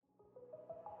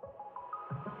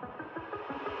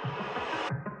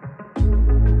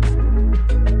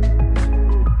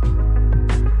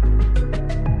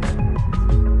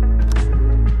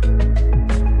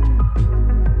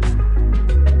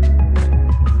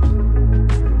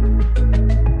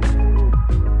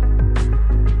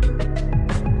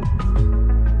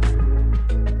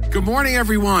Good morning,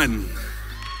 everyone.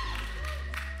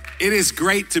 It is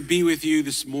great to be with you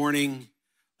this morning.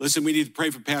 Listen, we need to pray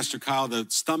for Pastor Kyle. The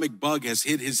stomach bug has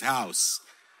hit his house.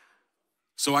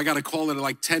 So I got to call it at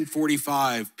like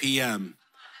 10:45 p.m.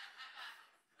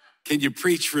 Can you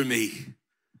preach for me?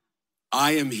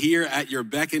 I am here at your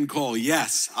beck and call.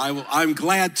 Yes, I will. I'm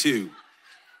glad to.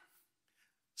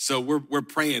 So we're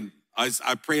praying.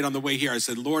 I prayed on the way here. I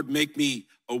said, Lord, make me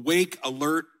awake,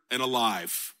 alert, and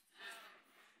alive.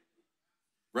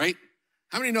 Right?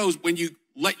 How many knows when you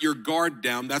let your guard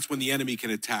down, that's when the enemy can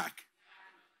attack?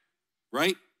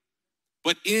 Right?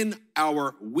 But in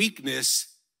our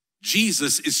weakness,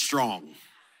 Jesus is strong.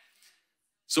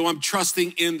 So I'm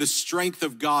trusting in the strength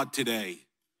of God today,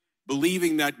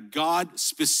 believing that God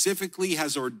specifically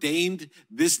has ordained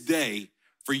this day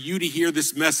for you to hear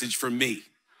this message from me.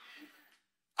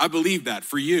 I believe that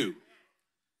for you.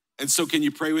 And so can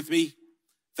you pray with me?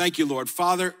 Thank you, Lord.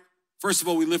 Father, first of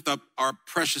all, we lift up our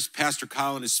precious Pastor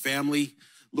Kyle and his family.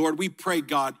 Lord, we pray,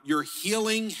 God, your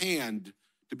healing hand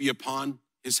to be upon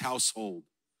his household.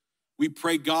 We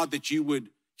pray, God, that you would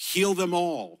heal them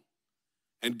all.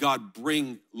 And God,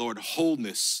 bring, Lord,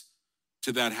 wholeness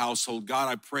to that household. God,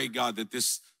 I pray, God, that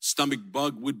this stomach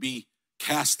bug would be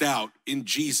cast out in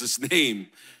Jesus' name.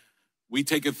 We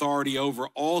take authority over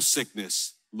all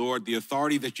sickness, Lord, the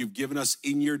authority that you've given us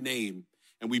in your name.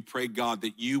 And we pray, God,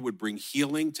 that you would bring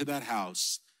healing to that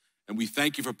house. And we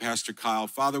thank you for Pastor Kyle.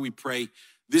 Father, we pray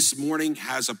this morning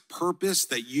has a purpose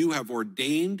that you have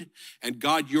ordained. And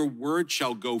God, your word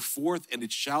shall go forth and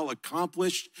it shall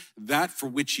accomplish that for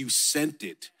which you sent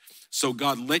it. So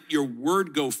God, let your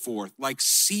word go forth like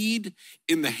seed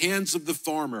in the hands of the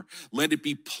farmer. Let it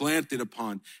be planted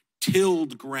upon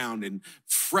tilled ground and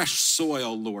fresh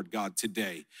soil, Lord God,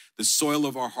 today. The soil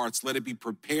of our hearts, let it be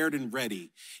prepared and ready.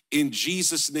 In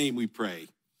Jesus' name we pray.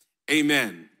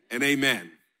 Amen and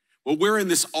amen. Well, we're in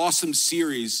this awesome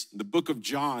series, the book of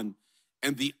John,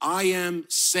 and the I am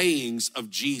sayings of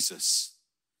Jesus.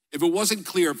 If it wasn't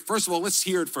clear, first of all, let's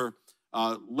hear it for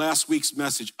last week's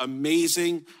message.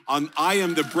 Amazing on I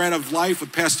am the bread of life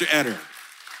with Pastor Eder.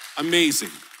 Amazing.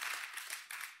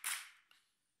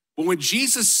 But when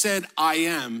Jesus said, I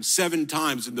am 7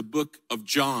 times in the book of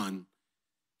John,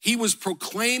 he was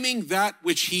proclaiming that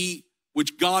which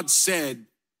God said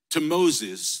to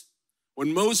Moses.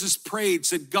 When Moses prayed,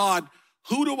 said, God,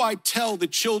 who do I tell the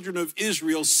children of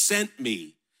Israel sent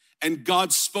me? And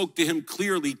God spoke to him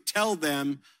clearly, tell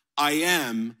them, I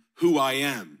am who I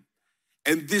am.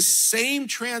 And this same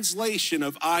translation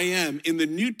of I am in the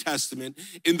New Testament,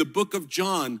 in the book of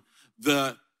John,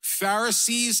 the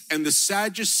Pharisees and the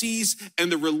Sadducees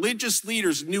and the religious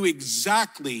leaders knew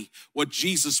exactly what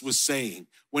Jesus was saying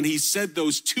when he said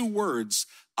those 2 words,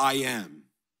 I am.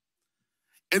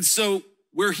 And so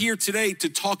we're here today to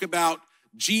talk about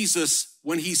Jesus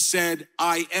when he said,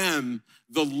 I am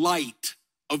the light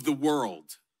of the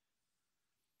world.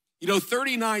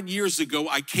 39 years ago,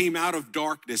 I came out of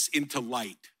darkness into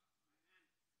light.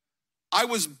 I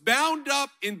was bound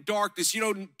up in darkness.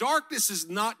 Darkness is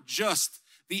not just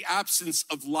the absence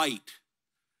of light.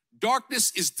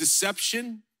 Darkness is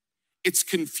deception, it's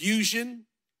confusion,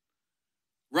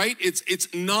 right? It's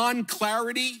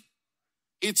non-clarity.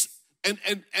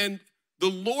 And the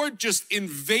Lord just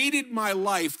invaded my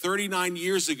life 39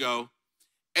 years ago,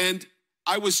 and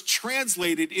I was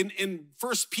translated in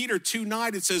 1 Peter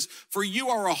 2:9. It says, for you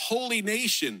are a holy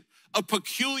nation, a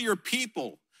peculiar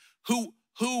people who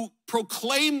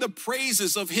proclaim the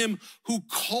praises of him who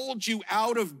called you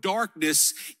out of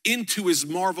darkness into his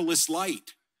marvelous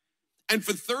light. And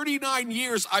for 39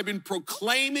 years, I've been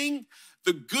proclaiming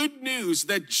the good news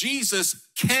that Jesus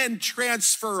can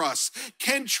transfer us,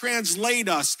 can translate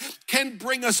us, can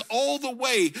bring us all the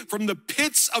way from the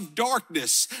pits of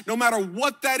darkness, no matter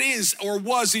what that is or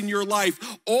was in your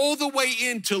life, all the way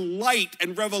into light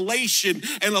and revelation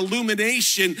and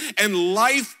illumination and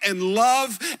life and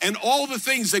love and all the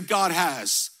things that God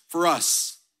has for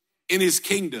us in his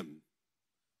kingdom.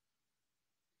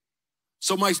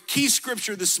 So my key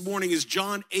scripture this morning is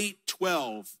John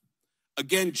 8:12.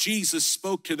 Again, Jesus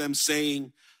spoke to them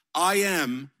saying, I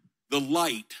am the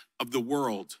light of the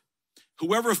world.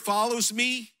 Whoever follows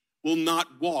me will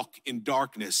not walk in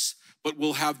darkness, but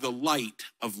will have the light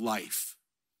of life.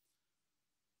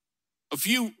 A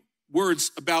few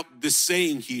words about this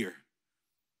saying here.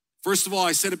 First of all,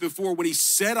 I said it before, when he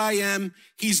said I am,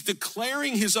 he's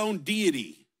declaring his own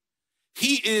deity.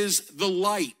 He is the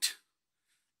light.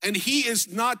 And he is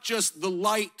not just the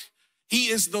light, he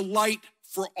is the light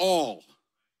for all.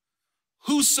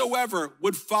 Whosoever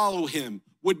would follow him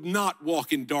would not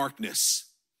walk in darkness.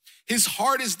 His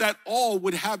heart is that all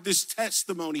would have this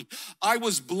testimony. I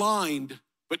was blind,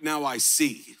 but now I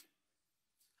see.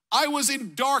 I was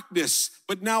in darkness,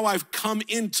 but now I've come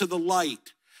into the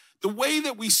light. The way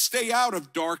that we stay out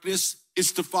of darkness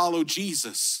is to follow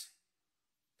Jesus.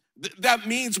 That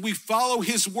means we follow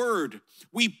his word.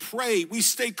 We pray, we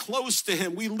stay close to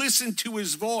him. We listen to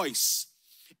his voice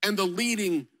and the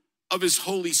leading of his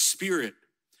Holy Spirit.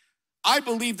 I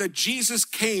believe that Jesus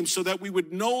came so that we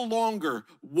would no longer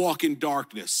walk in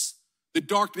darkness. The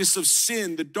darkness of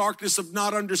sin, the darkness of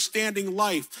not understanding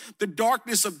life, the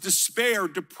darkness of despair,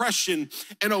 depression,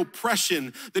 and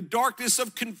oppression, the darkness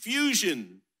of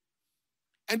confusion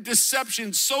and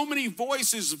deception. So many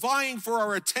voices vying for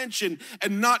our attention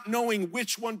and not knowing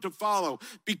which one to follow,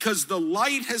 because the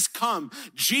light has come.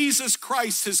 Jesus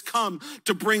Christ has come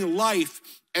to bring life,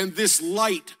 and this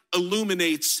light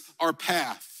illuminates our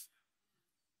path.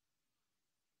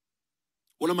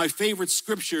 One of my favorite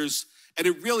scriptures, and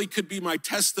it really could be my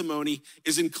testimony,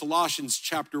 is in Colossians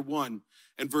chapter 1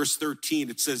 and verse 13.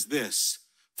 It says this: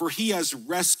 "For he has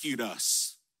rescued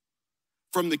us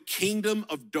from the kingdom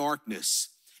of darkness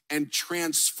and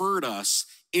transferred us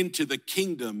into the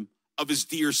kingdom of his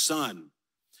dear Son,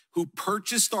 who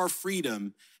purchased our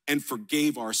freedom and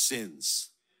forgave our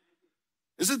sins."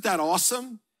 Isn't that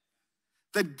awesome?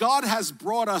 That God has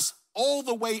brought us all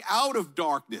the way out of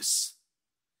darkness,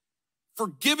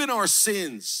 forgiven our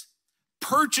sins,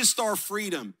 purchased our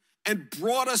freedom, and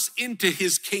brought us into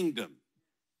his kingdom.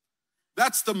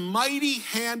 That's the mighty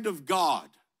hand of God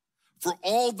for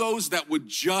all those that would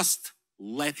just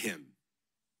let him.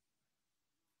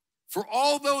 For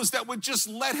all those that would just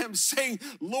let him, saying,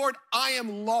 "Lord, I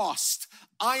am lost.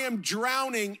 I am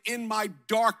drowning in my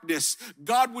darkness.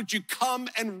 God, would you come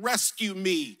and rescue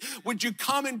me? Would you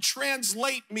come and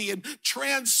translate me and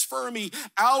transfer me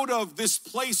out of this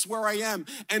place where I am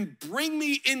and bring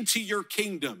me into your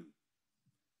kingdom?"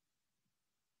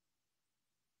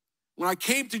 When I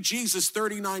came to Jesus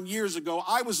 39 years ago,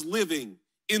 I was living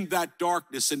in that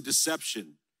darkness and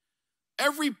deception.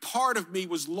 Every part of me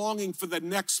was longing for the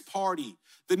next party,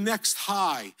 the next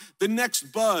high, the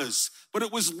next buzz, but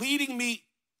it was leading me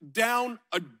down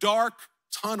a dark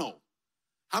tunnel.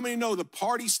 How many know the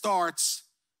party starts,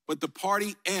 but the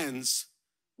party ends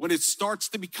when it starts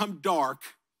to become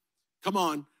dark? Come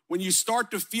on. When you start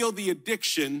to feel the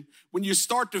addiction, when you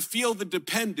start to feel the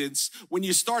dependence, when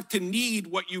you start to need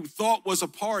what you thought was a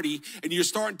party and you're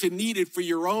starting to need it for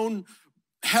your own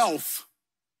health,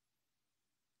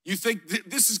 you think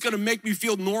this is going to make me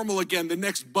feel normal again, the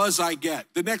next buzz I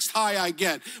get, the next high I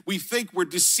get. We think we're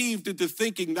deceived into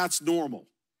thinking that's normal.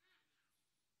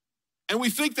 And we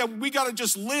think that we got to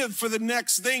just live for the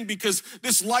next thing because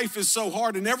this life is so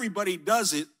hard and everybody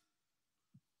does it.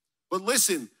 But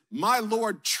listen, my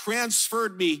Lord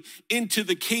transferred me into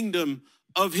the kingdom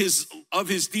of his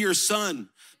dear Son.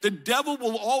 The devil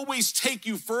will always take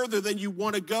you further than you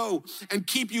want to go and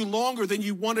keep you longer than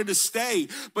you wanted to stay.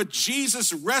 But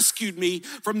Jesus rescued me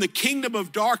from the kingdom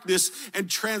of darkness and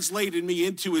translated me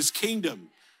into his kingdom.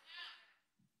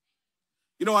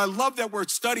 You know, I love that we're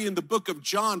studying the book of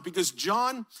John, because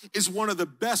John is one of the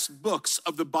best books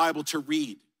of the Bible to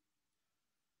read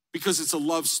because it's a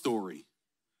love story.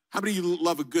 How many of you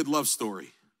love a good love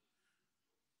story?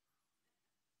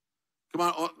 Come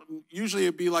on, usually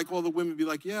it'd be like, all the women would be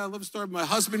like, "Yeah, love story. My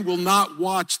husband will not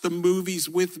watch the movies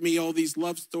with me, all these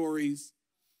love stories."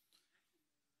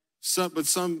 But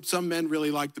some men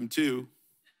really like them too.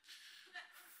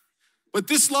 But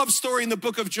this love story in the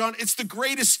book of John, it's the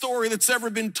greatest story that's ever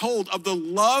been told of the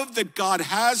love that God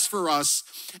has for us,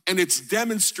 and it's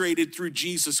demonstrated through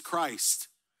Jesus Christ.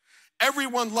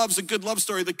 Everyone loves a good love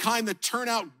story, the kind that turn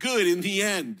out good in the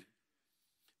end.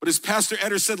 But as Pastor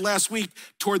Eder said last week,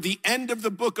 toward the end of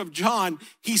the book of John,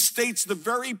 he states the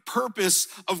very purpose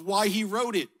of why he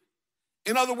wrote it.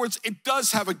 In other words, it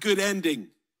does have a good ending.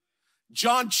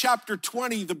 John chapter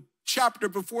 20, the chapter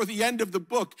before the end of the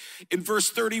book, in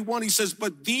verse 31, he says,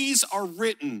 "But these are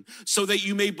written so that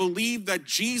you may believe that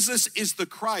Jesus is the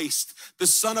Christ, the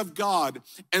Son of God,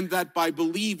 and that by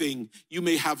believing you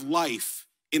may have life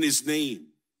in his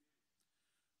name."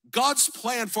 God's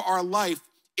plan for our life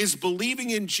is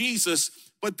believing in Jesus,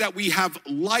 but that we have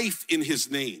life in his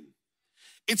name.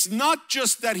 It's not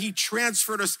just that he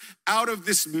transferred us out of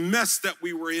this mess that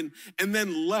we were in and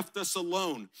then left us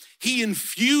alone. He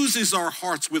infuses our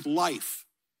hearts with life.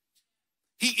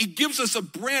 He gives us a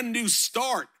brand new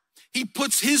start. He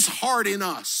puts his heart in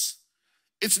us.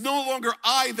 It's no longer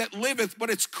I that liveth, but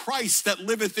it's Christ that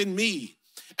liveth in me.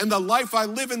 And the life I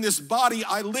live in this body,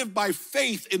 I live by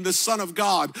faith in the Son of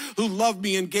God who loved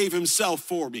me and gave himself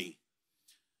for me.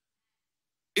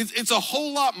 It's a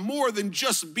whole lot more than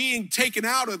just being taken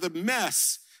out of the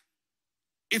mess.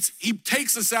 He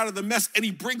takes us out of the mess and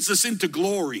he brings us into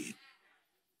glory.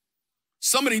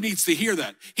 Somebody needs to hear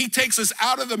that. He takes us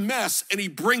out of the mess and he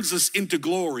brings us into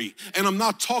glory. And I'm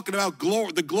not talking about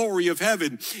the glory of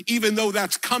heaven, even though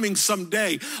that's coming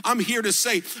someday. I'm here to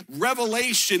say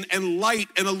revelation and light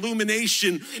and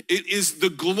illumination, it is the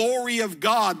glory of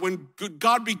God. When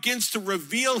God begins to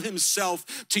reveal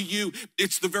himself to you,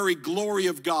 it's the very glory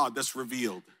of God that's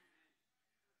revealed.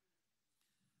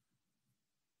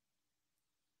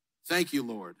 Thank you,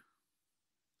 Lord.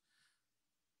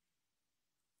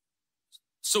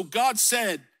 So God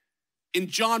said in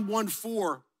John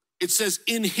 1:4, it says,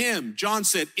 in him, John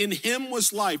said, in him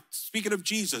was life, speaking of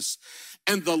Jesus,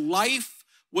 and the life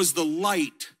was the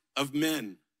light of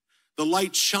men. The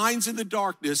light shines in the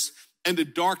darkness, and the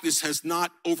darkness has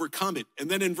not overcome it. And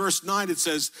then in verse 9, it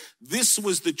says, this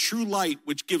was the true light,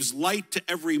 which gives light to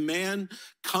every man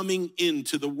coming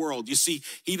into the world. You see,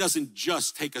 he doesn't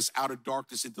just take us out of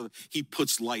darkness, he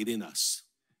puts light in us.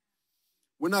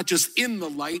 We're not just in the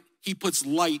light, he puts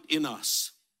light in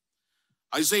us.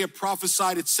 Isaiah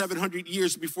prophesied it 700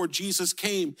 years before Jesus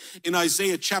came in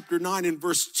Isaiah chapter 9 and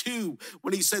verse 2,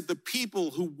 when he said, the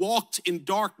people who walked in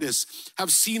darkness have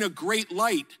seen a great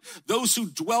light. Those who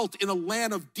dwelt in a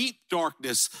land of deep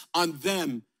darkness, on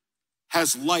them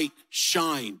has light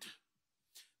shined.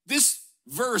 This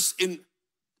verse in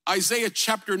Isaiah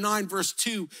chapter 9 verse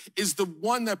 2 is the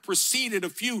one that preceded a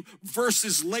few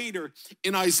verses later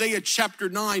in Isaiah chapter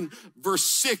 9 verse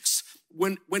 6,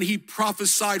 when he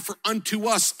prophesied, for unto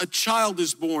us a child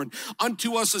is born,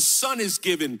 unto us a son is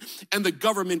given, and the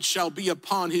government shall be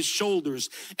upon his shoulders,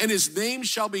 and his name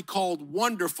shall be called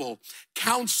Wonderful,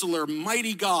 Counselor,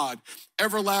 Mighty God,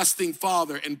 Everlasting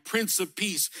Father, and Prince of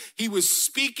Peace. He was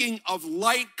speaking of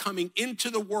light coming into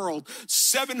the world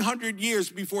 700 years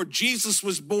before Jesus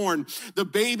was born, the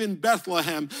babe in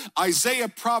Bethlehem. Isaiah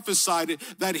prophesied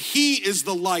that he is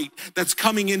the light that's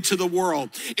coming into the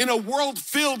world. In a world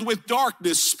filled with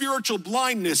darkness, spiritual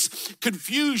blindness,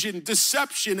 confusion,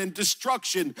 deception, and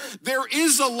destruction, there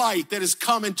is a light that has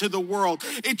come into the world.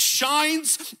 It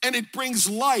shines and it brings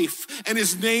life, and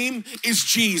his name is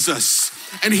Jesus.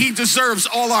 And he deserves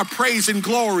all our praise and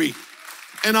glory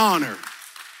and honor.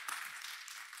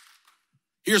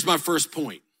 Here's my first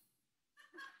point.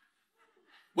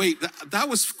 Wait, that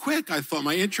was quick. I thought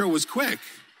my intro was quick.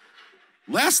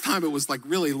 Last time it was like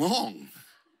really long.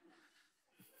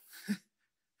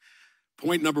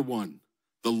 Point number one,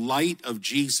 the light of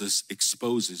Jesus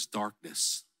exposes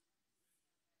darkness.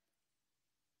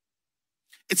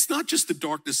 It's not just the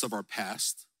darkness of our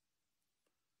past.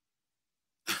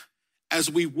 As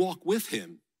we walk with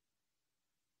him,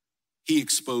 he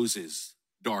exposes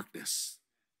darkness.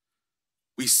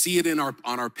 We see it on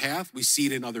our path. We see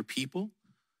it in other people.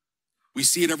 We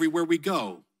see it everywhere we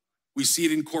go. We see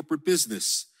it in corporate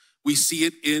business. We see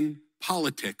it in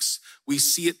politics. We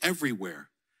see it everywhere.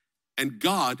 And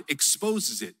God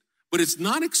exposes it. But it's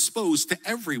not exposed to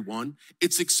everyone.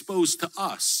 It's exposed to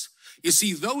us. You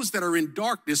see, those that are in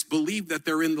darkness believe that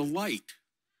they're in the light.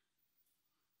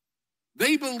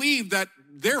 They believe that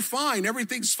they're fine.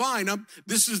 Everything's fine.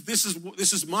 This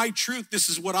is my truth. This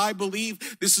is what I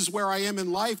believe. This is where I am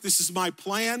in life. This is my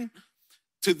plan.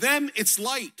 To them, it's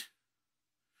light.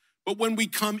 But when we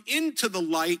come into the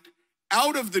light,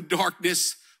 out of the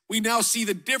darkness, we now see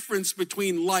the difference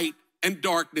between light and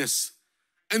darkness.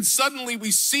 And suddenly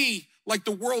we see like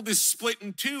the world is split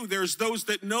in two. There's those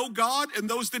that know God and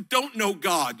those that don't know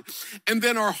God. And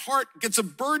then our heart gets a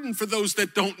burden for those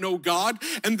that don't know God.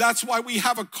 And that's why we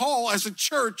have a call as a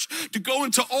church to go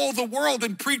into all the world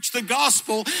and preach the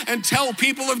gospel and tell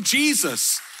people of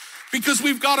Jesus. Because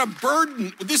we've got a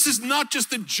burden. This is not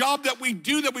just a job that we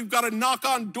do, that we've got to knock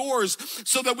on doors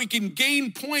so that we can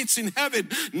gain points in heaven.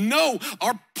 No,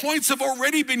 our points have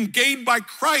already been gained by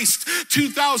Christ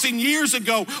 2,000 years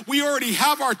ago. We already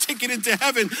have our ticket into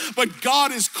heaven, but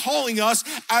God is calling us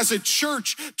as a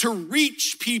church to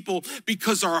reach people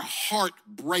because our heart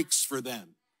breaks for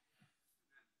them.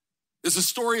 There's a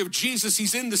story of Jesus.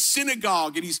 He's in the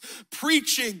synagogue and he's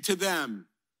preaching to them,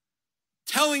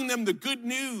 telling them the good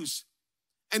news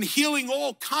and healing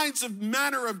all kinds of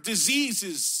manner of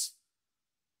diseases.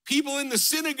 People in the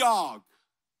synagogue.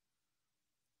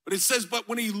 But it says, but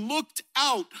when he looked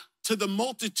out to the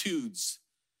multitudes,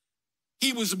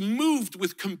 he was moved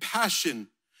with compassion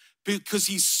because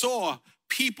he saw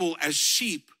people as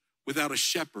sheep without a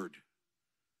shepherd.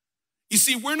 You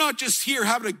see, we're not just here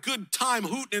having a good time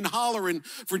hooting and hollering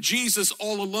for Jesus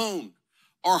all alone.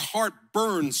 Our heart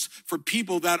burns for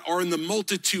people that are in the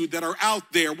multitude that are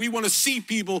out there. We want to see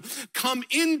people come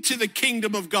into the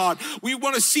kingdom of God. We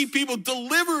want to see people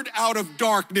delivered out of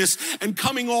darkness and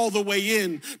coming all the way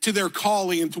in to their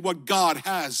calling and to what God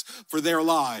has for their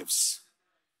lives.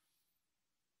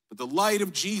 But the light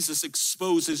of Jesus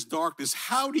exposes darkness.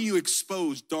 How do you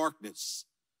expose darkness?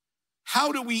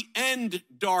 How do we end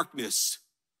darkness?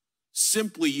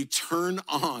 Simply, you turn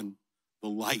on the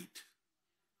light.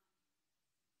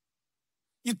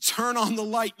 You turn on the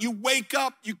light. You wake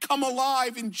up. You come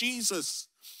alive in Jesus.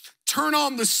 Turn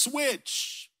on the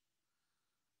switch.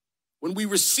 When we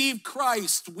receive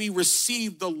Christ, we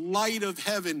receive the light of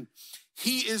heaven.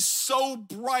 He is so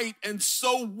bright and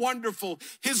so wonderful.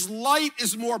 His light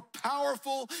is more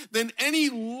powerful than any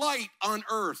light on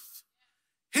earth.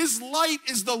 His light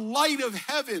is the light of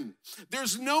heaven.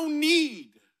 There's no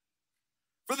need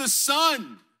for the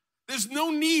sun. There's no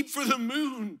need for the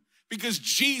moon because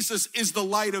Jesus is the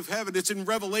light of heaven. It's in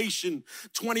Revelation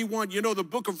 21. You know, the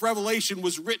book of Revelation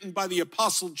was written by the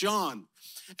Apostle John.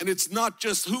 And it's not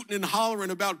just hooting and hollering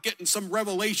about getting some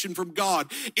revelation from God.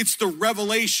 It's the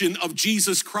revelation of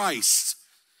Jesus Christ.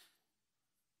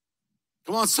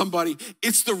 Come on, somebody.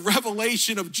 It's the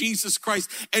revelation of Jesus Christ.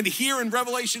 And here in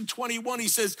Revelation 21, he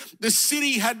says, the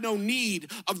city had no need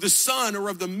of the sun or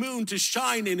of the moon to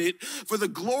shine in it, for the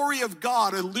glory of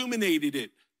God illuminated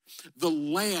it. The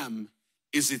Lamb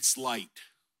is its light.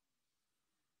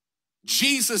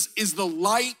 Jesus is the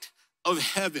light of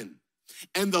heaven.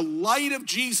 And the light of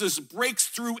Jesus breaks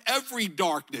through every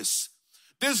darkness.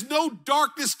 There's no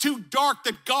darkness too dark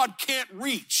that God can't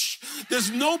reach.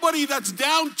 There's nobody that's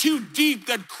down too deep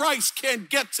that Christ can't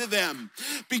get to them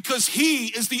because he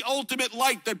is the ultimate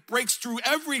light that breaks through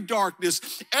every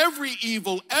darkness, every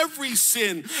evil, every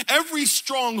sin, every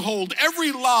stronghold,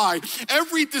 every lie,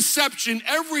 every deception,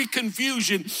 every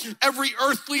confusion, every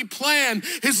earthly plan.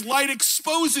 His light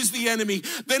exposes the enemy.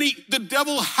 Then the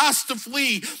devil has to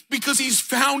flee because he's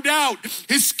found out.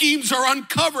 His schemes are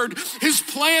uncovered. His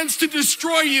plans to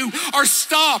destroy you are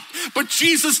stopped, but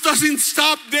Jesus doesn't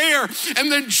stop there.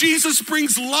 And then Jesus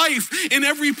brings life in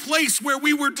every place where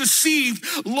we were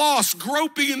deceived, lost,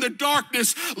 groping in the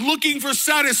darkness, looking for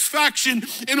satisfaction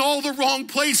in all the wrong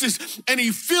places. And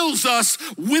he fills us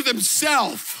with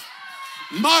himself.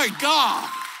 My God,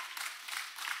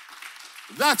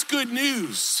 that's good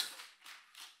news.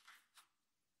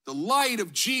 The light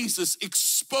of Jesus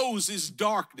exposes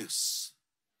darkness.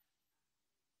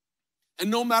 And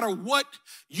no matter what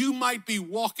you might be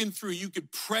walking through, you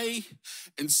could pray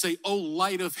and say, oh,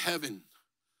 light of heaven,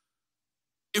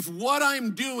 if what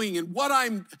I'm doing and what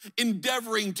I'm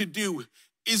endeavoring to do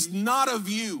is not of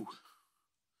you,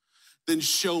 then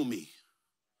show me.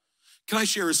 Can I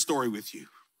share a story with you?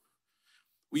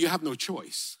 Well, you have no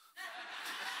choice.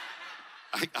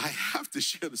 I have to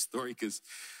share the story because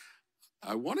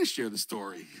I want to share the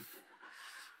story.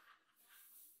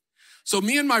 So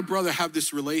me and my brother have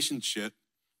this relationship.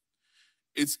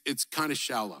 It's kind of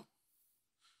shallow.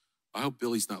 I hope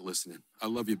Billy's not listening. I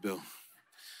love you, Bill.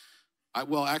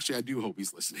 Well, actually, I do hope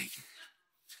he's listening.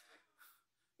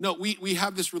 No, we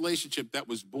have this relationship that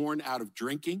was born out of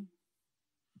drinking.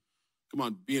 Come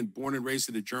on, being born and raised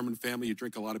in a German family, you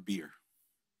drink a lot of beer.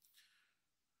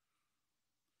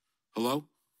 Hello?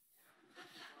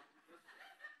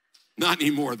 Not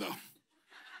anymore, though.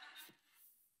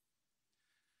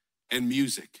 And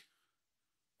music.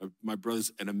 My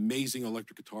brother's an amazing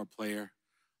electric guitar player.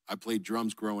 I played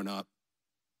drums growing up.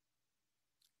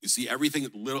 You see, everything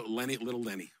little Lenny.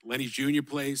 Lenny Jr.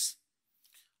 plays.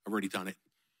 I've already done it.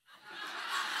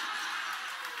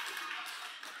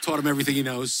 Taught him everything he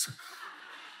knows.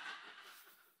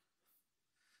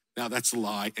 Now that's a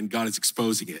lie, and God is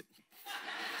exposing it.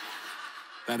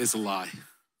 That is a lie.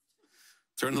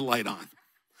 Turn the light on.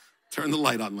 Turn the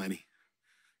light on, Lenny.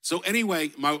 So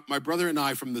anyway, my brother and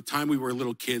I, from the time we were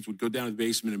little kids, would go down to the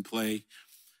basement and play,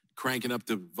 cranking up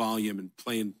the volume and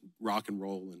playing rock and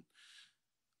roll. And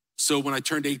so when I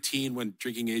turned 18, when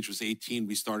drinking age was 18,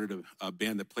 we started a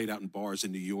band that played out in bars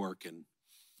in New York, and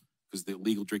because the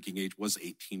legal drinking age was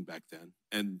 18 back then.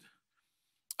 And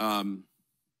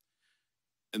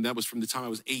that was from the time I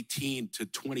was 18 to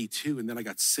 22, and then I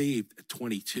got saved at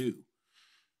 22.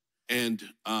 And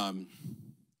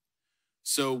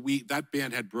so that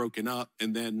band had broken up,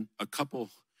 and then a couple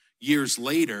years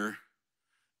later,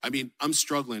 I mean, I'm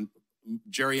struggling.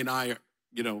 Jerry and I,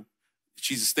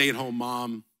 she's a stay-at-home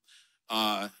mom.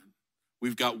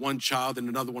 We've got one child and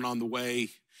another one on the way,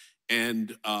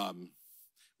 and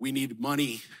we need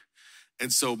money.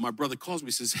 And so my brother calls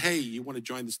me, says, hey, you want to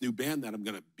join this new band that I'm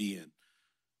going to be in?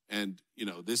 And,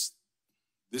 this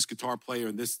this guitar player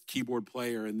and this keyboard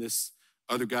player and this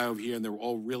other guy over here, and they were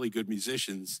all really good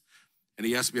musicians. And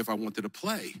he asked me if I wanted to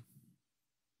play.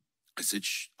 I said,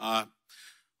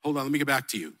 hold on, let me get back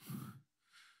to you.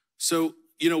 So,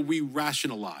 we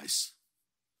rationalize.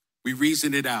 We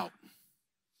reason it out.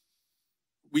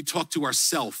 We talk to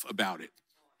ourselves about it,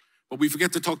 but we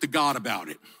forget to talk to God about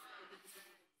it.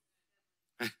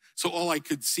 So all I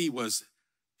could see was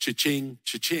cha-ching,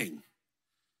 cha-ching,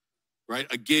 right?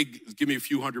 A gig, give me a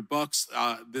few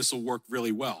 $100. This will work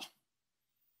really well.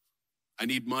 I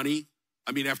need money.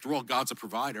 I mean, after all, God's a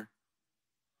provider.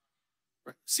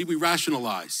 Right? See, we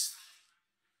rationalize.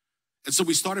 And so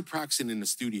we started practicing in the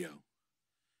studio,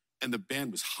 and the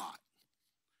band was hot.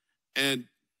 And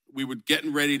we were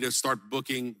getting ready to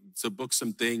book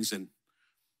some things. And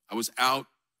I was out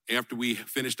after we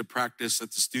finished the practice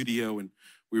at the studio, and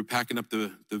we were packing up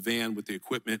the van with the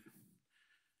equipment.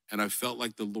 And I felt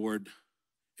like the Lord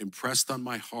impressed on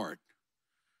my heart,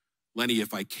 Lenny,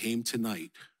 if I came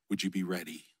tonight, would you be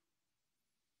ready?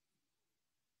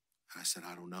 And I said,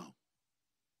 I don't know.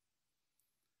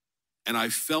 And I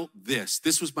felt this.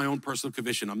 This was my own personal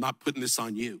conviction. I'm not putting this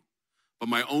on you. But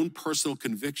my own personal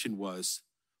conviction was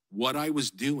what I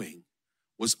was doing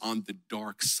was on the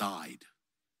dark side.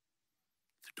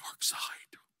 The dark side.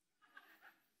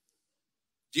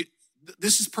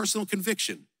 This is personal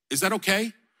conviction. Is that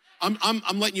okay?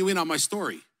 I'm letting you in on my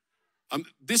story.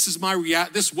 This was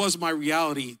my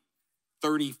reality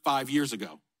 35 years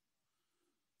ago.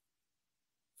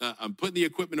 I'm putting the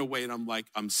equipment away, and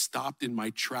I'm stopped in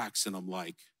my tracks, and I'm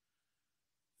like,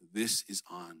 this is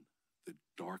on the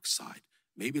dark side.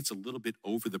 Maybe it's a little bit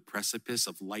over the precipice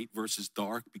of light versus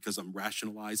dark because I'm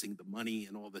rationalizing the money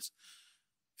and all this.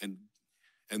 And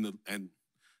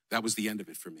that was the end of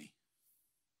it for me.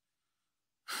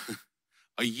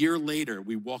 A year later,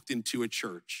 we walked into a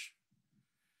church.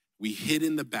 We hid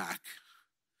in the back,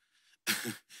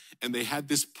 and they had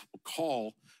this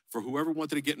call for whoever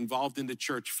wanted to get involved in the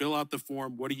church. Fill out the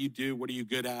form. What do you do? What are you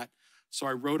good at? So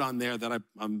I wrote on there that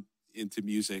I'm into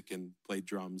music and play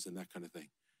drums and that kind of thing.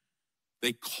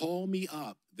 They call me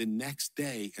up the next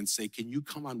day and say, can you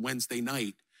come on Wednesday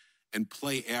night and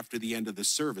play after the end of the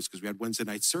service? Because we had Wednesday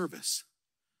night service.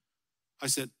 I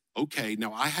said, okay.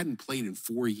 Now, I hadn't played in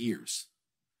 4 years.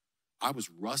 I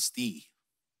was rusty.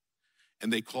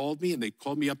 And they called me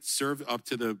up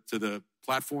to the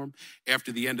platform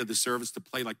after the end of the service to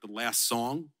play like the last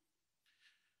song.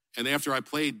 And after I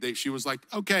played, she was like,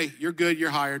 okay, you're good.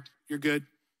 You're hired. You're good.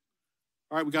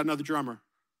 All right, we got another drummer.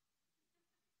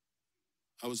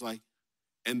 I was like,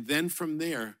 and then from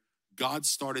there, God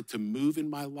started to move in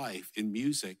my life in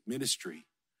music ministry.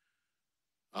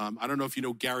 I don't know if you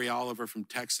know Gary Oliver from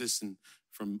Texas and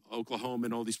from Oklahoma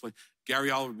and all these places.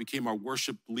 Gary Oliver became our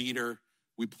worship leader.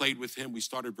 We played with him. We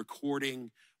started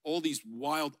recording. All these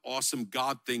wild, awesome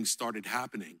God things started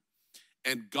happening.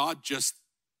 And God just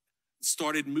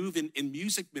started moving in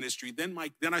music ministry. Then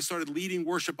I started leading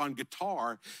worship on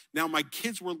guitar. Now my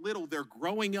kids were little. They're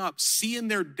growing up, seeing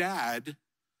their dad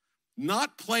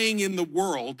not playing in the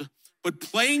world, but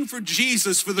playing for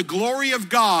Jesus, for the glory of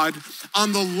God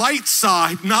on the light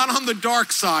side, not on the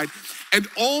dark side. And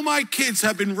all my kids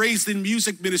have been raised in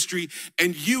music ministry,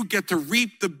 and you get to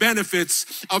reap the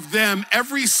benefits of them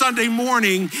every Sunday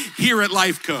morning here at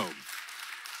LifeCo.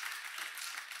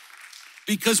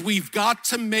 Because we've got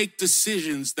to make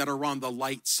decisions that are on the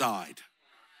light side.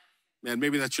 Man,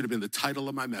 maybe that should have been the title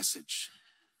of my message.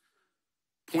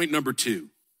 Point number 2.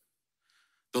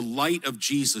 The light of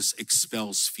Jesus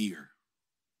expels fear.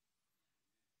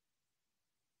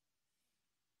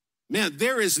 Man,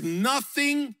 there is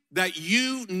nothing that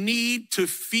you need to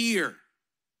fear.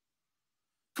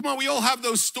 Come on, we all have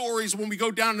those stories when we go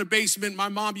down in the basement. My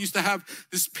mom used to have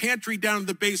this pantry down in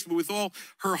the basement with all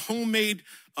her homemade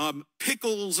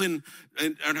pickles and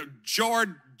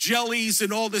jarred jellies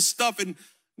and all this stuff. And,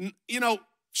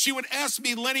 she would ask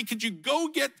me, Lenny, could you go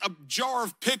get a jar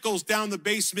of pickles down the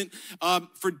basement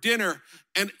for dinner?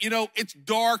 And, it's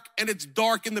dark in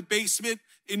the basement.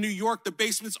 In New York, the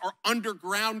basements are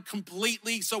underground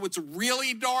completely, so it's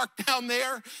really dark down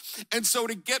there. And so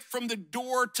to get from the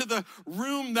door to the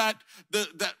room that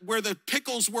where the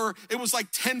pickles were, it was like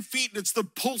 10 feet, and it's the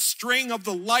pull string of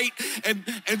the light.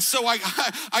 And so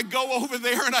I go over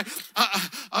there, and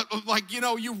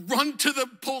you run to the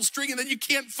pull string, and then you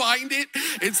can't find it.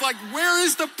 It's like, where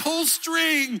is the pull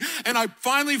string? And I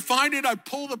finally find it. I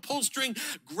pull the pull string,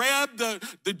 grab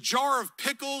the jar of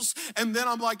pickles, and then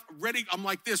I'm like ready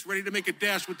to make a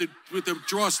dash with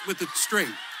the string.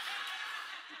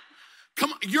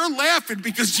 Come on, you're laughing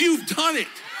because you've done it.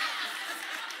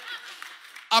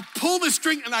 I pull the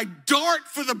string and I dart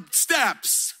for the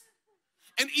steps.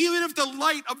 And even if the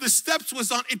light of the steps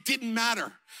was on, it didn't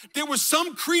matter. There was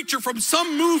some creature from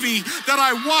some movie that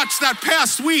I watched that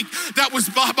past week that was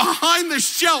behind the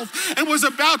shelf and was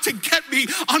about to get me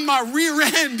on my rear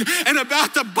end and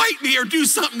about to bite me or do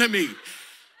something to me.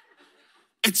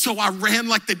 And so I ran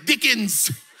like the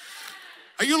Dickens.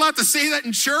 Are you allowed to say that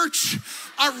in church?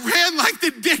 I ran like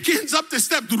the Dickens up the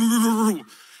steps.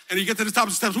 And you get to the top of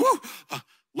the steps. Woo!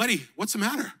 Letty, what's the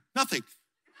matter? Nothing.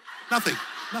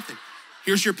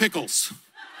 Here's your pickles.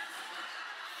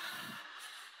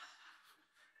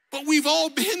 But we've all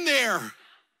been there.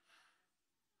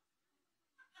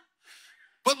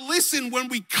 But listen, when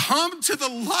we come to the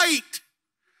light,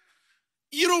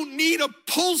 you don't need a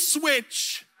pull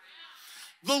switch.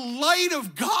 The light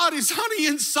of God is on the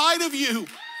inside of you.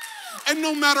 And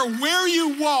no matter where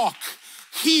you walk,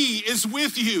 He is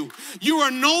with you. You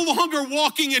are no longer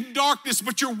walking in darkness,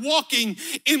 but you're walking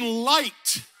in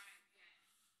light.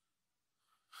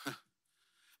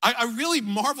 I really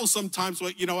marvel sometimes,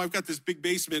 I've got this big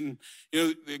basement,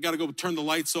 and, they got to go turn the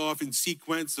lights off in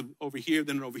sequence of over here,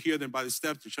 then by the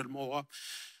steps to shut them all off.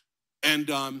 And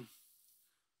kind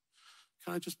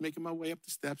of just making my way up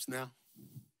the steps now.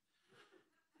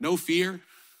 No fear.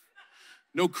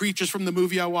 No creatures from the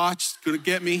movie I watched gonna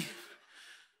get me.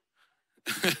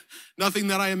 Nothing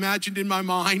that I imagined in my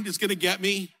mind is gonna get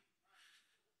me.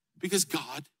 Because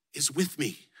God is with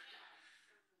me.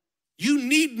 You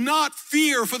need not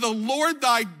fear, for the Lord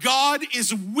thy God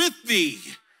is with thee.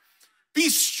 Be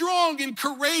strong and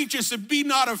courageous and be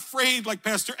not afraid, like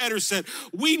Pastor Eder said.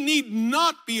 We need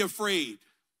not be afraid.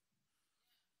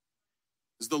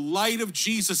 As the light of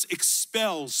Jesus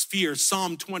expels fear,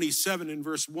 Psalm 27 in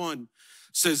verse 1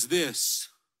 says this: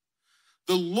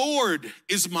 the Lord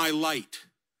is my light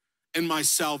and my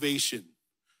salvation.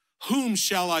 Whom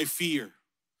shall I fear?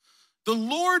 The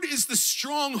Lord is the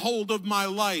stronghold of my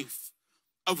life.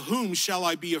 Of whom shall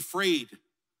I be afraid?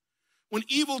 When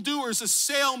evildoers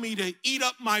assail me to eat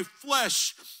up my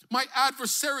flesh, my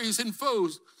adversaries and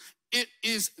foes, it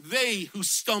is they who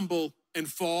stumble and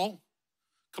fall.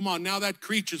 Come on, now that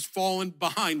creature's fallen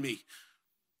behind me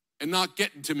and not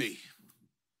getting to me.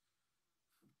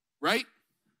 Right?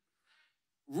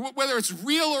 Whether it's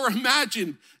real or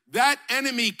imagined, that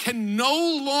enemy can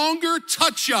no longer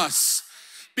touch us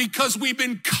because we've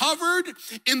been covered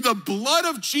in the blood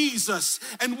of Jesus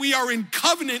and we are in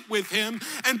covenant with him.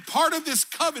 And part of this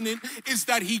covenant is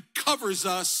that he covers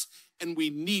us and we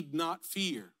need not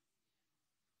fear.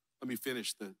 Let me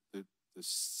finish the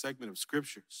segment of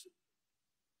scriptures.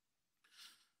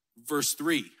 Verse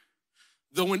 3,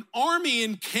 though an army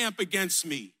encamp against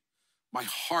me, my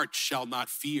heart shall not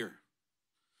fear.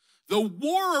 Though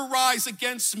war arise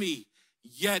against me,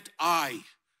 yet I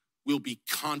will be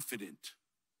confident.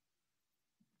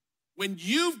 When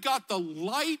you've got the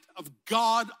light of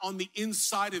God on the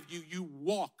inside of you, you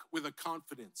walk with a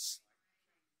confidence.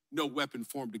 No weapon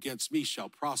formed against me shall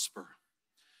prosper.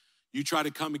 You try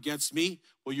to come against me,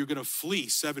 well, you're gonna flee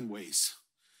 7 ways.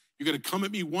 You're gonna come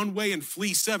at me one way and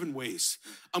flee 7 ways.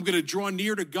 I'm gonna draw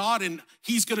near to God and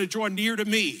he's gonna draw near to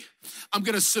me. I'm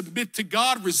gonna submit to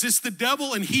God, resist the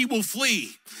devil, and he will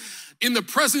flee. In the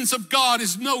presence of God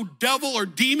is no devil or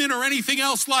demon or anything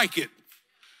else like it.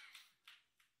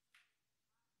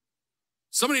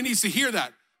 Somebody needs to hear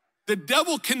that. The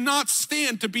devil cannot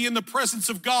stand to be in the presence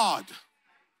of God.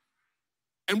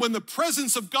 And when the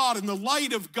presence of God and the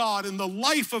light of God and the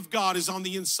life of God is on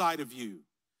the inside of you,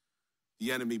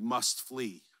 the enemy must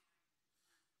flee.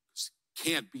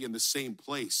 He can't be in the same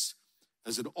place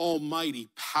as an almighty,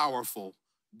 powerful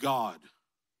God.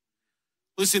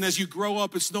 Listen, as you grow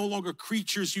up, it's no longer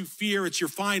creatures you fear, it's your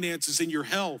finances and your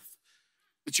health.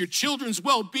 It's your children's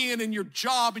well-being and your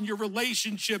job and your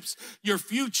relationships, your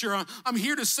future. I'm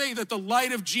here to say that the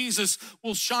light of Jesus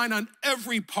will shine on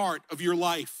every part of your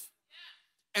life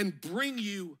and bring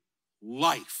you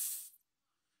life.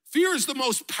 Fear is the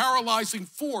most paralyzing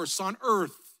force on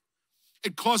earth.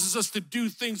 It causes us to do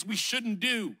things we shouldn't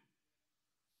do.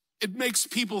 It makes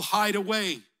people hide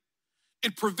away.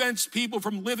 It prevents people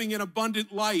from living an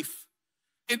abundant life.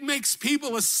 It makes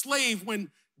people a slave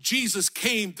when Jesus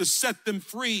came to set them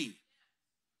free.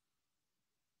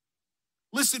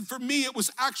 Listen, for me, it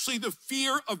was actually the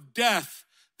fear of death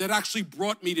that actually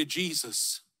brought me to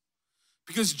Jesus.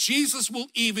 Because Jesus will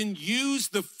even use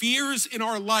the fears in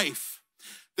our life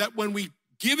that when we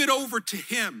give it over to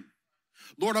him,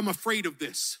 Lord, I'm afraid of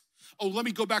this. Oh, let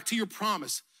me go back to your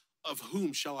promise. Of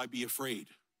whom shall I be afraid?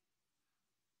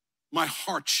 My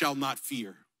heart shall not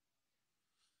fear.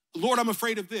 Lord, I'm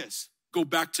afraid of this. Go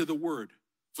back to the word.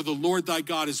 For the Lord thy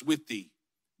God is with thee.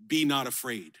 Be not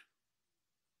afraid.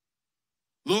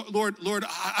 Lord,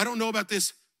 I don't know about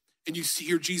this. And you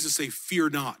hear Jesus say, fear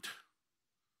not.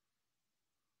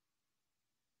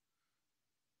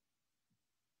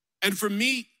 And for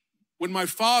me, when my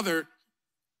father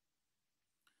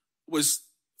was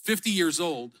 50 years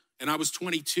old and I was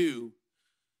 22,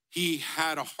 he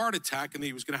had a heart attack and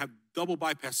he was going to have double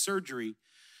bypass surgery.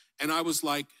 And I was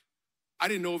like, I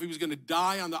didn't know if he was going to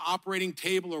die on the operating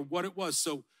table or what it was.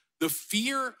 So the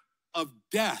fear of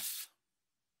death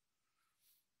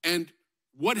and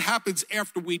what happens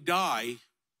after we die,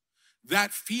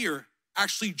 that fear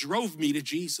actually drove me to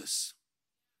Jesus.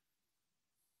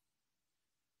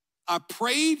 I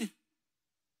prayed,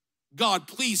 God,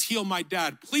 please heal my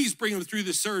dad. Please bring him through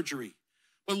the surgery.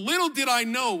 But little did I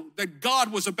know that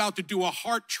God was about to do a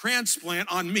heart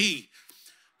transplant on me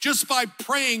just by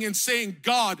praying and saying,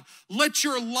 God, let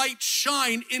your light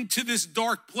shine into this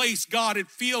dark place. God, I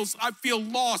feel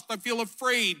lost. I feel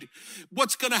afraid.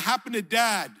 What's going to happen to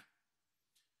dad?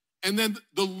 And then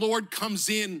the Lord comes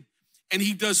in and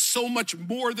he does so much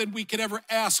more than we could ever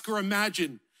ask or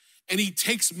imagine. And he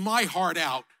takes my heart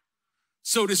out,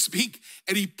 so to speak,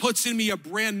 and he puts in me a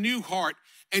brand new heart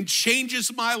and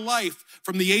changes my life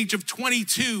from the age of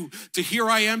 22 to here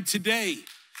I am today.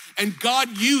 And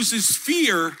God uses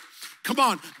fear. Come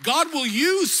on, God will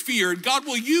use fear and God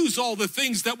will use all the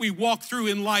things that we walk through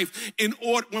in life in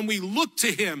order. When we look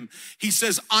to him, he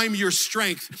says, I'm your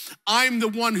strength. I'm the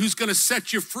one who's going to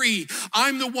set you free.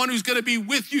 I'm the one who's going to be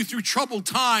with you through troubled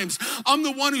times. I'm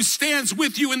the one who stands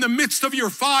with you in the midst of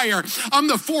your fire. I'm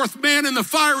the fourth man in the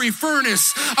fiery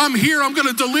furnace. I'm here. I'm going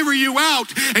to deliver you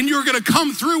out and you're going to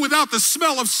come through without the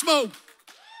smell of smoke.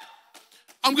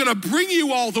 I'm going to bring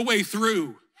you all the way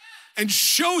through and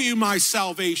show you my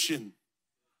salvation.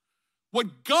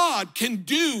 What God can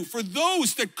do for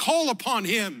those that call upon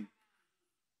him.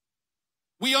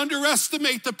 We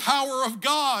underestimate the power of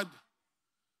God.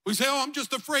 We say, oh, I'm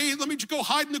just afraid. Let me just go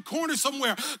hide in the corner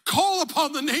somewhere. Call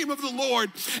upon the name of the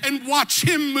Lord and watch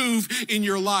him move in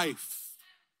your life.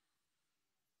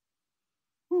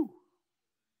 Whew.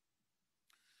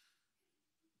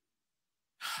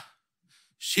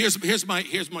 Here's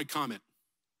my comment.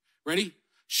 Ready?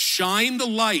 Shine the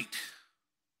light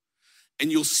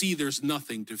and you'll see there's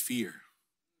nothing to fear.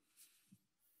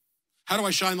 How do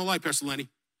I shine the light, Pastor Lenny?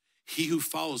 He who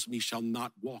follows me shall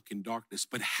not walk in darkness,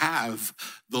 but have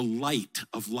the light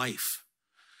of life.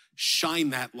 Shine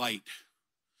that light.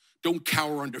 Don't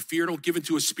cower under fear. Don't give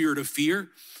into a spirit of fear.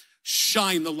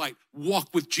 Shine the light. Walk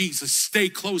with Jesus. Stay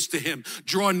close to him.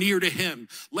 Draw near to him.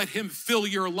 Let him fill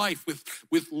your life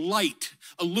with light,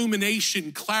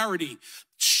 illumination, clarity.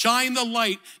 Shine the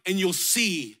light and you'll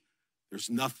see there's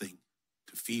nothing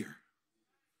to fear.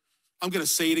 I'm going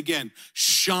to say it again.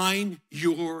 Shine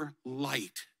your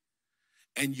light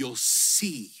and you'll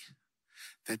see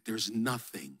that there's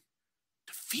nothing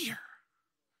to fear.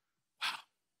 Wow.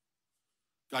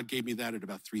 God gave me that at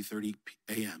about 3:30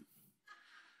 a.m.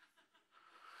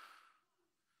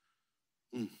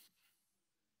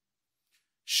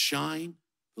 Shine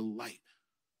the light.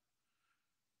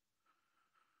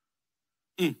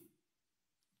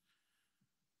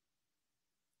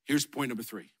 Here's point number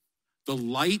 3. The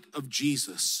light of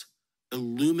Jesus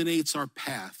illuminates our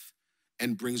path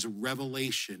and brings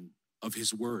revelation of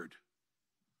his word.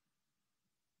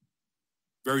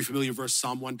 Very familiar verse,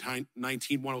 Psalm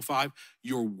 119, 105.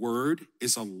 Your word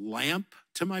is a lamp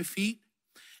to my feet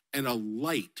and a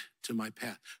light to my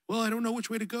path. Well, I don't know which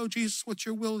way to go, Jesus. What's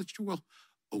your will? It's your will.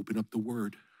 Open up the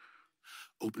word.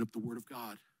 Open up the word of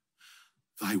God.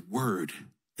 Thy word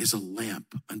is a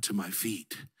lamp unto my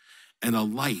feet and a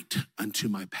light unto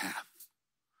my path.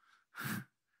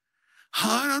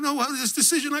 I don't know what this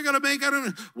decision I got to make. I don't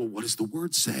know. Well, what does the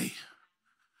word say?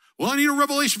 Well, I need a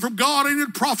revelation from God. I need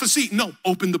a prophecy. No,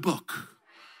 open the book.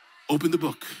 Open the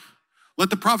book.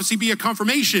 Let the prophecy be a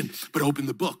confirmation, but open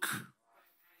the book.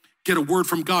 Get a word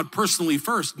from God personally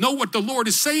first. Know what the Lord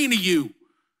is saying to you,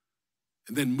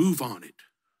 and then move on it.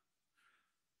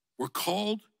 We're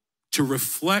called to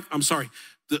reflect.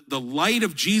 The light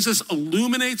of Jesus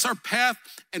illuminates our path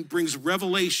and brings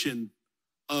revelation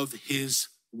of his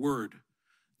word.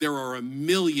 There are a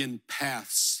million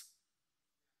paths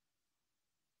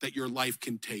that your life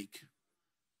can take.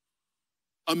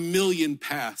 A million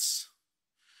paths.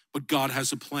 But God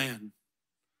has a plan.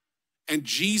 And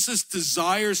Jesus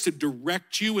desires to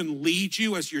direct you and lead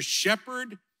you as your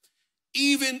shepherd,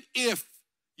 even if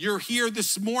you're here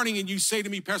this morning and you say to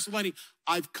me, Pastor Lenny,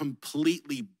 I've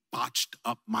completely botched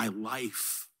up my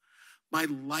life. My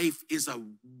life is a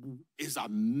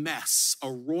mess,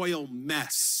 a royal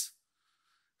mess.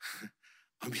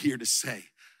 I'm here to say,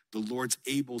 the Lord's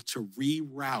able to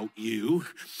reroute you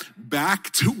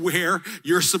back to where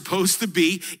you're supposed to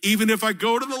be. Even if I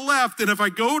go to the left and if I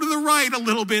go to the right a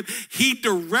little bit, he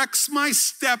directs my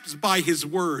steps by his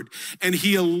word and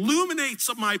he illuminates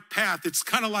my path. It's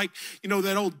kind of like,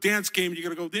 that old dance game. You got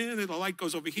to go there and the light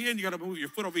goes over here and you got to move your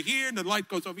foot over here and the light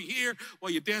goes over here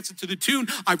while you're dancing to the tune.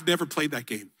 I've never played that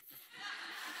game.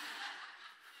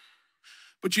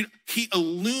 But he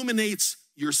illuminates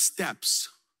your steps.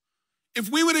 If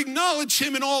we would acknowledge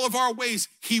him in all of our ways,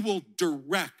 he will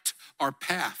direct our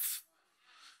path.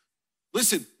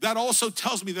 Listen, that also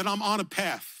tells me that I'm on a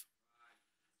path.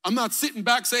 I'm not sitting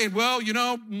back saying, well,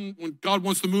 when God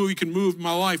wants to move, he can move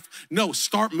my life. No,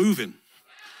 start moving.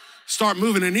 Start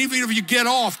moving. And even if you get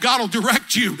off, God will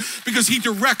direct you because he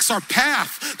directs our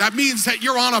path. That means that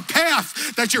you're on a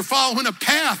path, that you're following a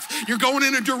path. You're going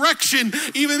in a direction,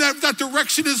 even if that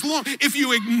direction is long. If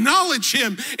you acknowledge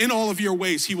him in all of your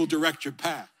ways, he will direct your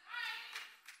path.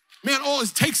 Man, all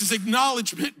it takes is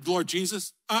acknowledgement, Lord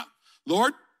Jesus.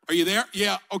 Lord, are you there?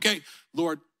 Yeah, okay.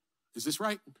 Lord, is this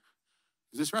right?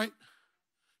 Is this right?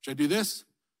 Should I do this?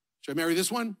 Should I marry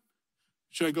this one?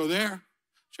 Should I go there?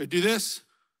 Should I do this?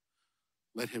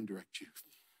 Let him direct you.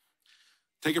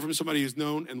 Take it from somebody who's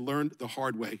known and learned the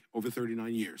hard way over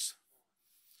 39 years.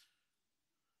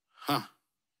 The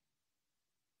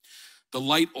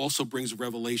light also brings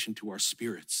revelation to our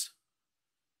spirits.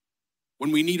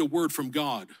 When we need a word from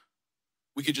God,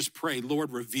 we could just pray,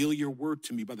 Lord, reveal your word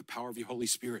to me by the power of your Holy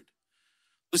Spirit.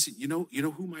 Listen, you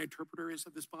know who my interpreter is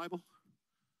of this Bible?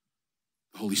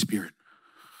 The Holy Spirit.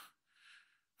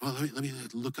 Well, let me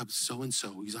look up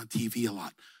so-and-so. He's on TV a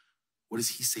lot. What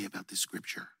does he say about this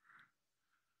scripture?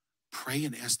 Pray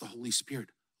and ask the Holy Spirit,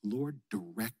 Lord,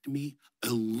 direct me,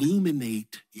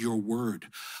 illuminate your word,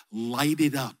 light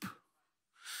it up.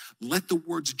 Let the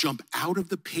words jump out of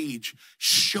the page.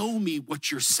 Show me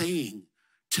what you're saying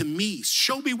to me.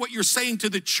 Show me what you're saying to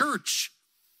the church.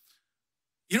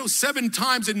 7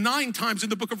 times and 9 times in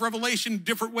the book of Revelation,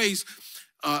 different ways,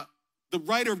 the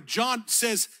writer of John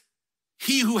says,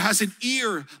 he who has an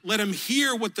ear, let him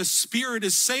hear what the Spirit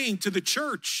is saying to the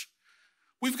church.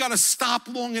 We've got to stop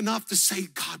long enough to say,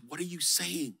 God, what are you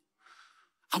saying?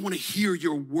 I want to hear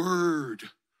your word.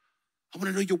 I want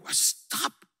to know your word.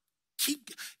 Stop.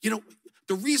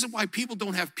 The reason why people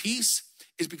don't have peace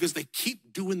is because they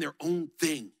keep doing their own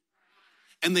thing.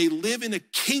 And they live in a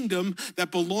kingdom that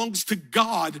belongs to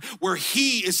God where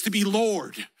he is to be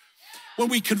Lord. When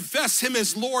we confess him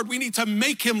as Lord, we need to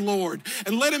make him Lord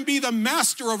and let him be the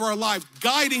master of our life,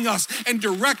 guiding us and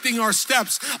directing our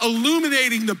steps,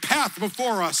 illuminating the path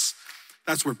before us.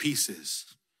 That's where peace is.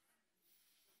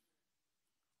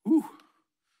 Whew.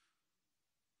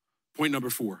 Point number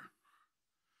 4.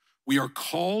 We are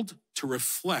called to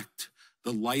reflect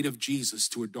the light of Jesus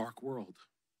to a dark world.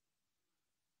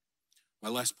 My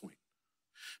last point.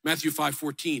 Matthew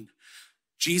 5:14.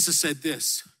 Jesus said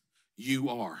this, you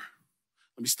are.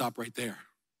 Let me stop right there.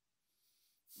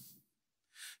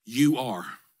 You are.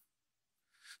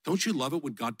 Don't you love it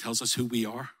when God tells us who we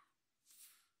are?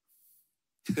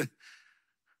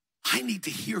 I need to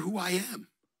hear who I am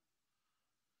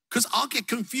because I'll get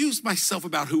confused myself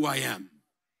about who I am.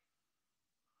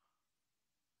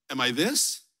 Am I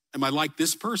this? Am I like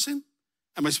this person?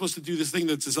 Am I supposed to do this thing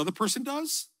that this other person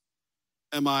does?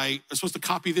 Am I supposed to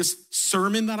copy this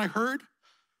sermon that I heard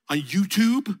on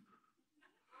YouTube?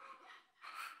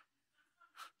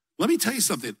 Let me tell you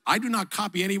something. I do not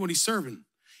copy anybody's sermon.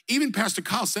 Even Pastor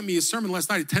Kyle sent me his sermon last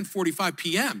night at 10:45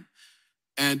 p.m.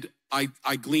 And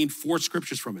I gleaned 4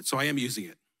 scriptures from it. So I am using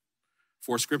it.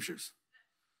 4 scriptures.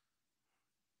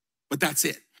 But that's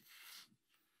it.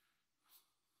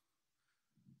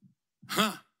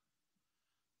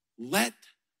 Let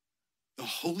the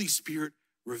Holy Spirit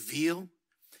reveal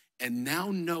and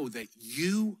now know that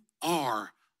you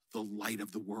are the light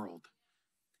of the world.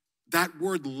 That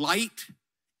word light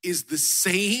is the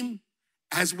same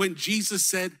as when Jesus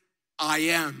said, I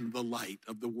am the light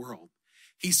of the world.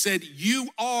 He said, you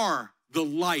are the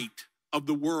light of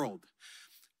the world.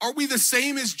 Are we the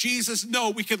same as Jesus? No,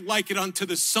 we could liken it unto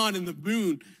the sun and the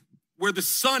moon, where the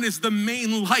sun is the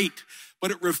main light,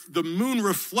 but the moon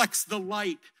reflects the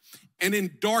light. And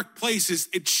in dark places,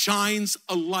 it shines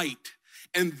a light.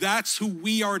 And that's who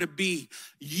we are to be.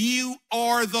 You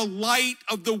are the light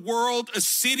of the world. A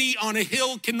city on a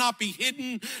hill cannot be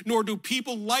hidden, nor do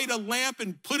people light a lamp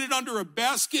and put it under a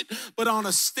basket, but on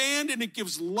a stand, and it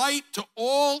gives light to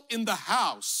all in the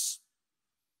house.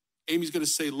 Amy's going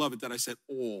to say, love it, that I said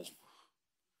all.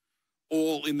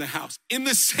 all in the house. In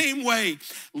the same way,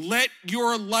 let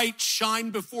your light shine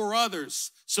before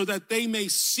others so that they may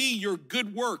see your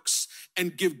good works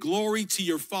and give glory to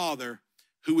your Father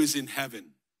who is in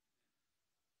heaven.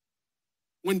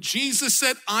 When Jesus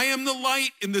said, I am the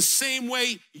light, in the same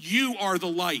way, you are the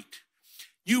light.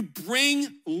 You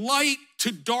bring light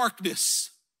to darkness.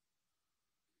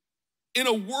 In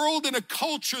a world, in a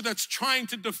culture that's trying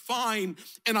to define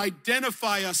and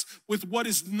identify us with what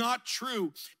is not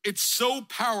true, it's so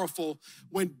powerful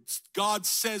when God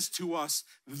says to us,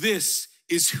 this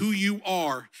is who you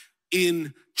are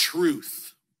in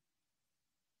truth.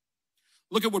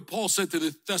 Look at what Paul said to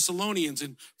the Thessalonians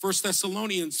in 1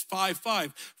 Thessalonians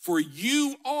 5:5. For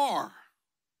you are,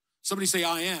 somebody say,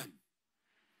 I am.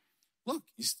 Look,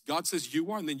 God says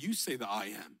you are, and then you say the I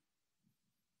am.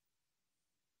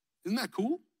 Isn't that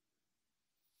cool?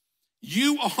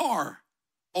 You are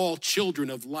all children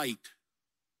of light,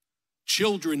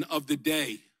 children of the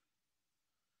day.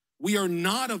 We are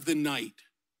not of the night,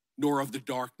 nor of the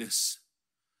darkness.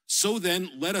 So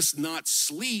then, let us not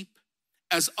sleep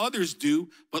as others do,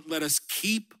 but let us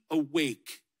keep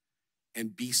awake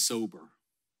and be sober.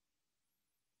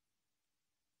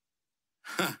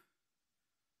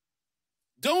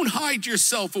 Don't hide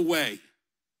yourself away.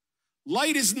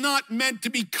 Light is not meant to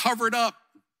be covered up,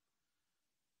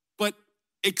 but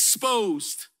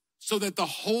exposed so that the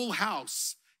whole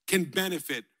house can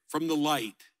benefit from the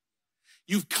light.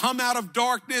 You've come out of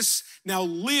darkness, now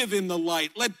live in the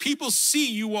light. Let people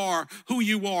see you are who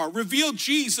you are. Reveal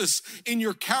Jesus in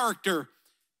your character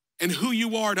and who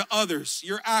you are to others,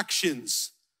 your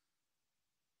actions.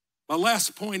 My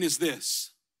last point is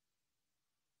this.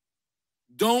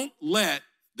 Don't let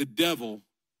the devil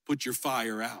put your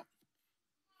fire out.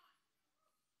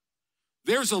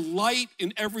 There's a light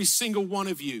in every single one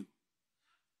of you.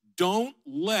 Don't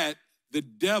let the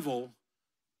devil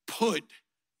put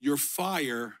your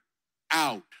fire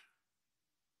out.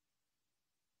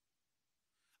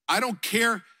 I don't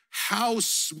care how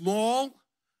small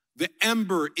the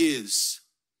ember is.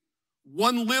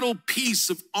 One little piece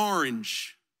of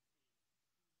orange.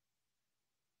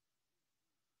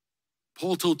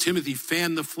 Paul told Timothy,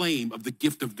 fan the flame of the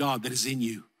gift of God that is in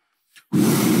you.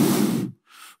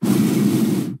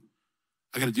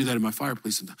 I got to do that in my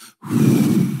fireplace sometimes.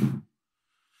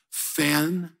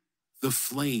 Fan the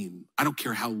flame. I don't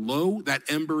care how low that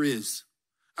ember is.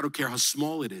 I don't care how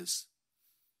small it is.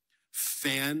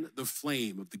 Fan the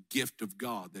flame of the gift of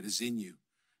God that is in you.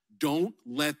 Don't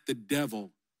let the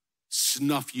devil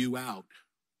snuff you out.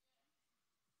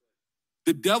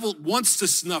 The devil wants to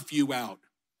snuff you out.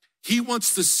 He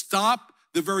wants to stop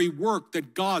the very work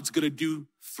that God's going to do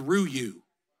through you.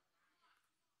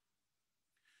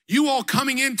 You all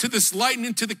coming into this light and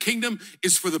into the kingdom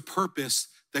is for the purpose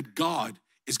that God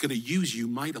is going to use you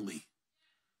mightily.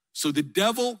 So the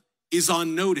devil is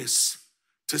on notice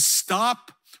to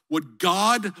stop what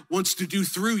God wants to do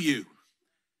through you.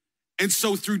 And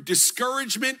so through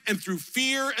discouragement and through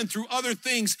fear and through other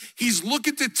things, he's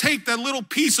looking to take that little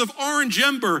piece of orange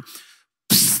ember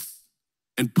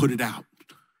and put it out.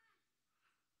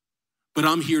 But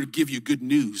I'm here to give you good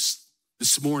news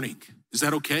this morning. Is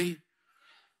that okay?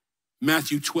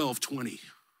 Matthew 12:20.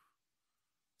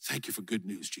 Thank you for good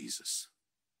news, Jesus.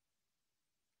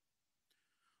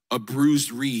 A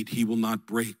bruised reed he will not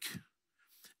break,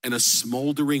 and a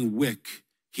smoldering wick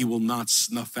he will not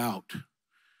snuff out,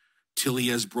 till he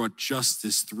has brought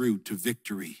justice through to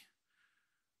victory.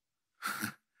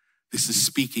 This is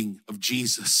speaking of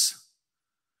Jesus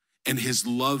and his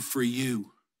love for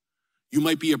you. You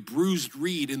might be a bruised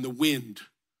reed in the wind.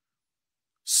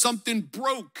 Something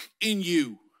broke in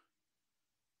you.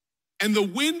 And the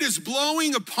wind is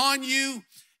blowing upon you,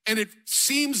 and it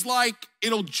seems like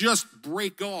it'll just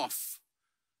break off.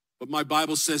 But my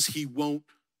Bible says he won't.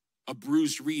 A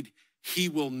bruised reed, he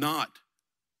will not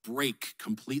break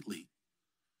completely.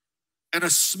 And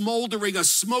a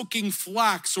smoking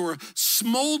flax, or a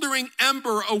smoldering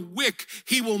ember, a wick,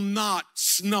 he will not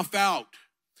snuff out.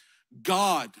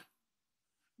 God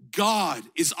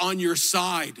is on your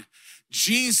side.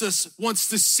 Jesus wants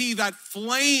to see that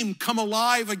flame come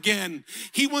alive again.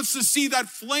 He wants to see that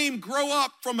flame grow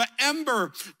up from an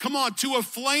ember, to a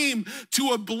flame, to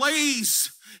a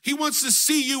blaze. He wants to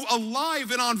see you alive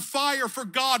and on fire for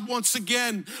God once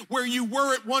again, where you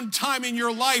were at one time in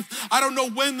your life. I don't know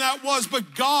when that was,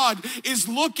 but God is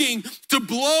looking to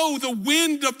blow the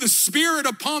wind of the Spirit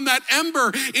upon that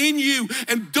ember in you.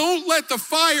 And don't let the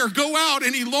fire go out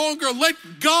any longer. Let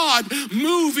God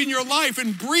move in your life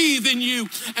and breathe in you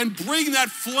and bring that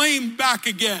flame back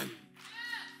again.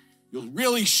 You'll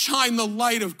really shine the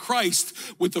light of Christ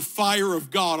with the fire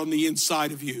of God on the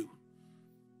inside of you.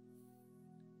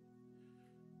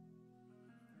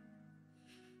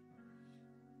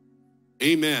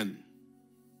 Amen.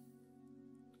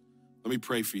 Let me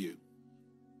pray for you.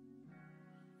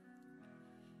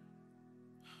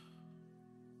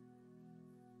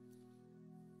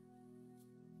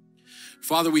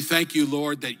 Father, we thank you,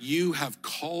 Lord, that you have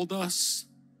called us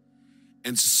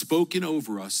and spoken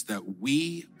over us that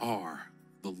we are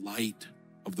the light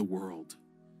of the world.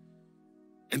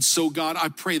 And so, God, I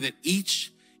pray that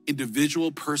each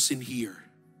individual person here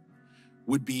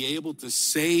would be able to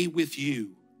say with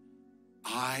you,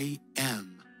 I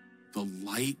am the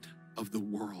light of the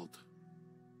world.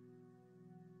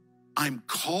 I'm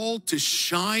called to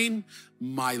shine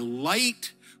my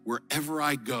light wherever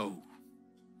I go.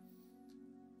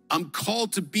 I'm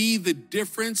called to be the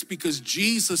difference because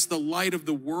Jesus, the light of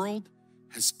the world,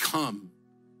 has come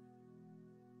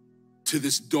to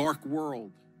this dark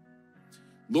world.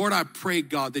 Lord, I pray,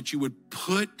 God, that you would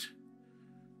put,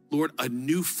 Lord, a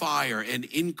new fire, an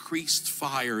increased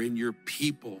fire in your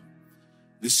people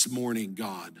this morning,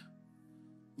 God.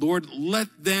 Lord, let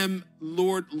them,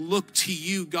 Lord, look to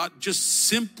you, God, just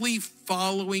simply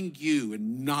following you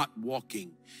and not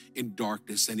walking in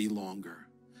darkness any longer,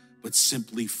 but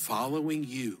simply following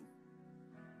you,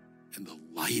 and the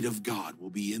light of God will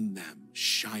be in them,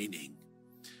 shining.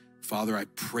 Father, I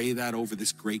pray that over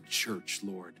this great church,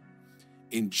 Lord,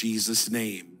 in Jesus'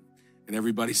 name. And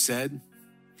everybody said,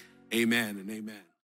 amen and amen.